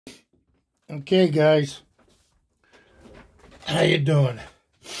Okay, guys, how you doing?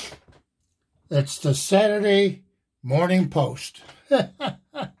 It's the Saturday Morning Post.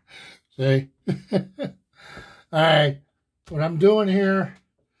 See? All right, what I'm doing here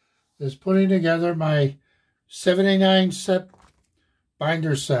is putting together my 79 set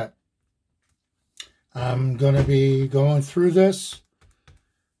binder set. I'm going to be going through this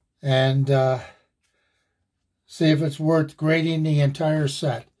and see if it's worth grading the entire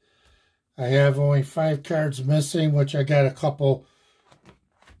set. I have only 5 cards missing, which I got a couple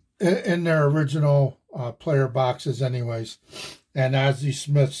in their original player boxes anyways. And Ozzie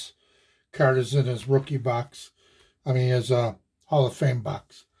Smith's card is in his rookie box. I mean, his Hall of Fame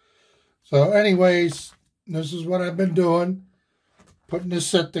box. So anyways, this is what I've been doing. Putting this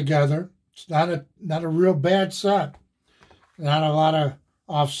set together. It's not a real bad set. Not a lot of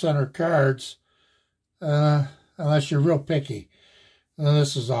off-center cards. Unless you're real picky. And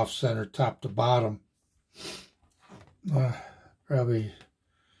this is off-center, top to bottom. Probably,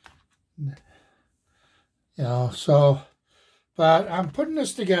 so, but I'm putting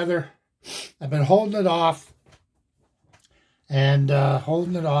this together. I've been holding it off. And now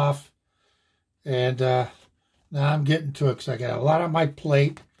I'm getting to it because I got a lot on my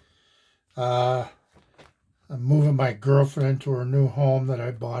plate. I'm moving my girlfriend into her new home that I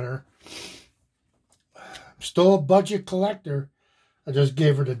bought her. I'm still a budget collector. I just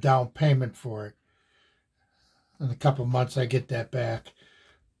gave her the down payment for it. In a couple months, I get that back.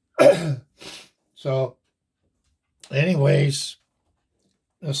 So, anyways,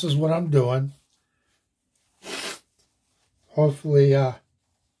 this is what I'm doing. Hopefully, I'll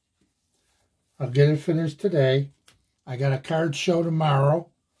get it finished today. I got a card show tomorrow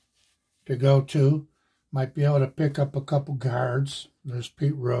to go to. Might be able to pick up a couple cards. There's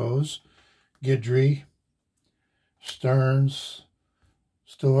Pete Rose, Guidry, Stearns,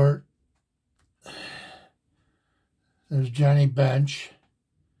 Stewart. There's Johnny Bench.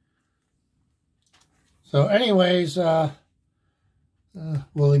 So anyways, Willie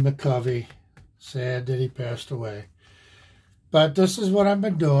McCovey. Sad that he passed away. But this is what I've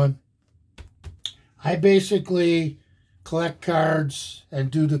been doing. I basically collect cards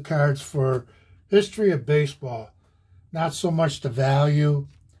and do the cards for history of baseball. Not so much the value.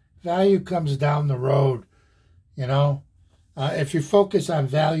 Value comes down the road, you know. If you focus on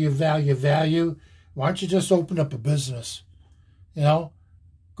value, why don't you just open up a business? You know,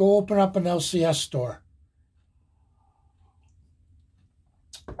 go open up an LCS store.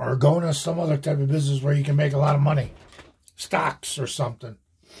 Or go into some other type of business where you can make a lot of money. Stocks or something.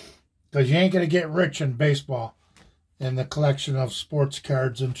 Because you ain't going to get rich in baseball in the collection of sports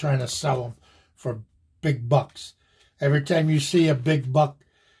cards and trying to sell them for big bucks. Every time you see a big buck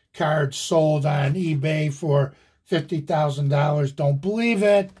card sold on eBay for $50,000, don't believe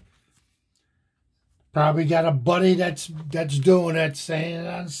it. Probably got a buddy that's doing it, saying it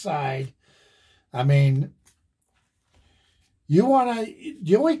on the side. I mean, the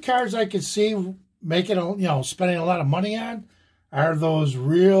only cards I can see making, spending a lot of money on are those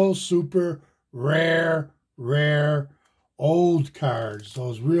real super rare old cards,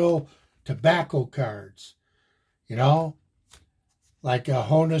 those real tobacco cards, like a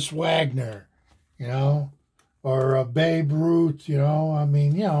Honus Wagner, or a Babe Ruth,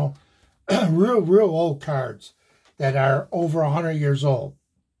 real old cards that are over 100 years old.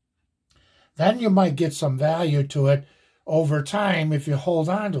 Then you might get some value to it over time if you hold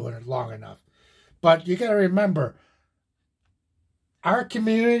on to it long enough. But you got to remember, our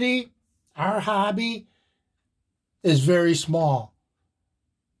community, our hobby is very small.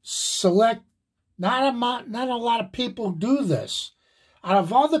 Select, not a lot of people do this. Out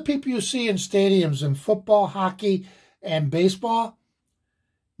of all the people you see in stadiums in football, hockey, and baseball,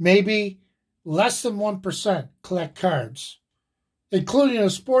 maybe less than 1% collect cards, including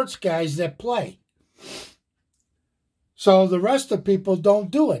the sports guys that play. So the rest of people don't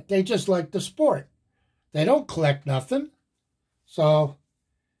do it. They just like the sport. They don't collect nothing. So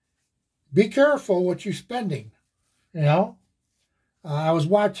be careful what you're spending, I was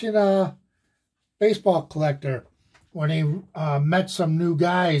watching a baseball collector when he met some new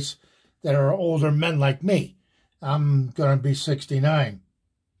guys that are older men like me. I'm going to be 69.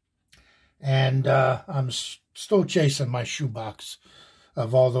 And I'm still chasing my shoebox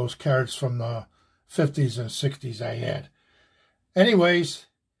of all those cards from the 50s and 60s I had. Anyways,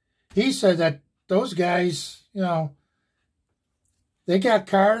 he said that those guys, they got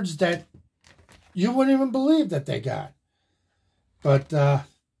cards that you wouldn't even believe that they got. But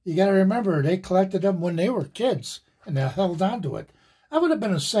you got to remember, they collected them when they were kids, and they held on to it. I would have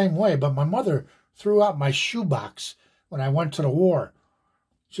been the same way, but my mother threw out my shoebox when I went to the war.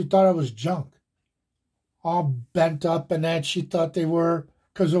 She thought it was junk. All bent up and that. She thought they were,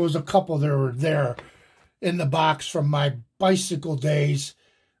 because there was a couple that were there in the box from my bicycle days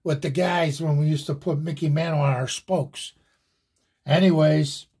with the guys when we used to put Mickey Mantle on our spokes.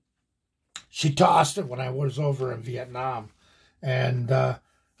 Anyways, she tossed it when I was over in Vietnam. And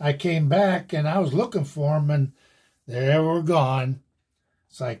I came back and I was looking for them and they were gone.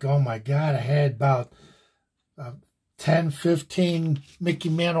 It's like, oh my God, I had about 10, 15 Mickey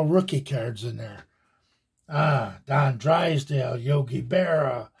Mantle rookie cards in there. Don Drysdale, Yogi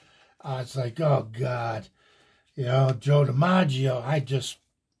Berra. It's like, oh God. You know, Joe DiMaggio.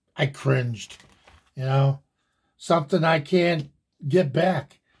 I cringed. You know, something I can't get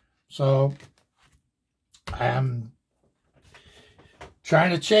back. So I'm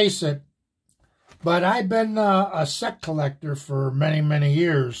trying to chase it. But I've been a set collector for many, many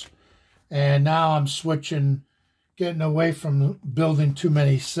years. And now I'm switching, getting away from building too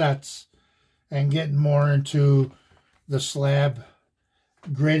many sets and getting more into the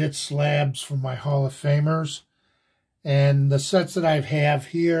graded slabs for my Hall of Famers. And the sets that I have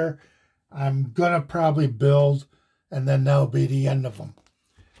here, I'm going to probably build, and then that'll be the end of them.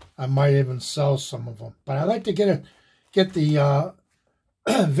 I might even sell some of them. But I like to get the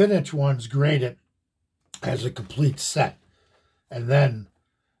vintage ones graded as a complete set, and then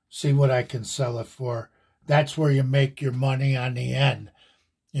see what I can sell it for. That's where you make your money on the end.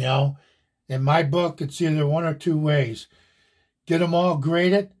 You know, in my book, it's either one or two ways. Get them all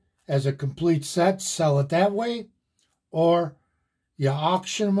graded as a complete set, sell it that way, or you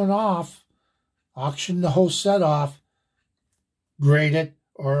auction them off, auction the whole set off, grade it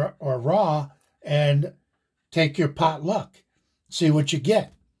or raw, and take your pot luck. See what you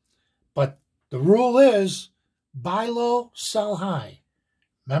get. But the rule is, buy low, sell high.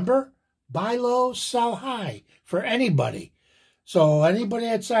 Remember? Buy low, sell high for anybody. So anybody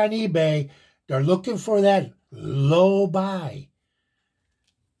that's on eBay, they're looking for that low buy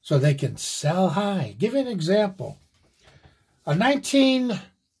so they can sell high. Give you an example. A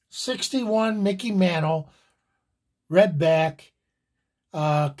 1961 Mickey Mantle, redback,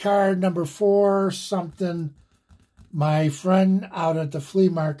 card number 4 something. My friend out at the flea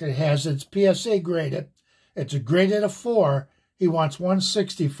market has it. It's PSA graded. It's a graded a 4. He wants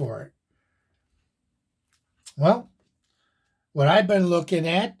 $160 for it. Well, what I've been looking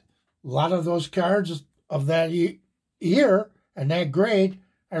at, a lot of those cards of that year and that grade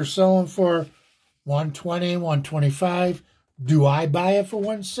are selling for $120, $125. Do I buy it for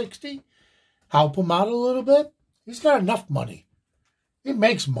 $160? Help him out a little bit? He's got enough money. He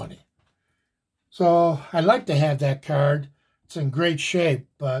makes money. So I'd like to have that card. It's in great shape,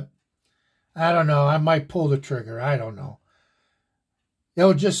 but I don't know. I might pull the trigger. I don't know.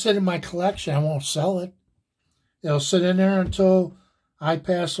 It'll just sit in my collection. I won't sell it. It'll sit in there until I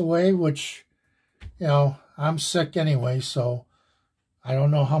pass away, which, you know, I'm sick anyway, so I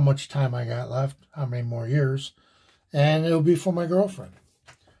don't know how much time I got left, how many more years. And it'll be for my girlfriend.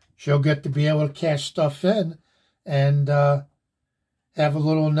 She'll get to be able to cash stuff in and have a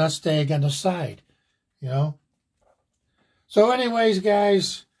little nest egg on the side, you know. So anyways,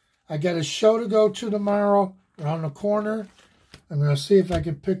 guys, I got a show to go to tomorrow around the corner. I'm going to see if I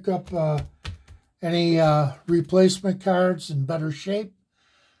can pick up any replacement cards in better shape,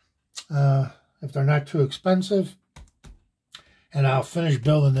 if they're not too expensive. And I'll finish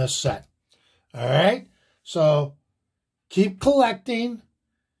building this set. All right? So keep collecting.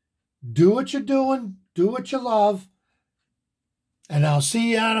 Do what you're doing. Do what you love. And I'll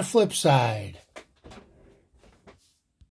see you on the flip side.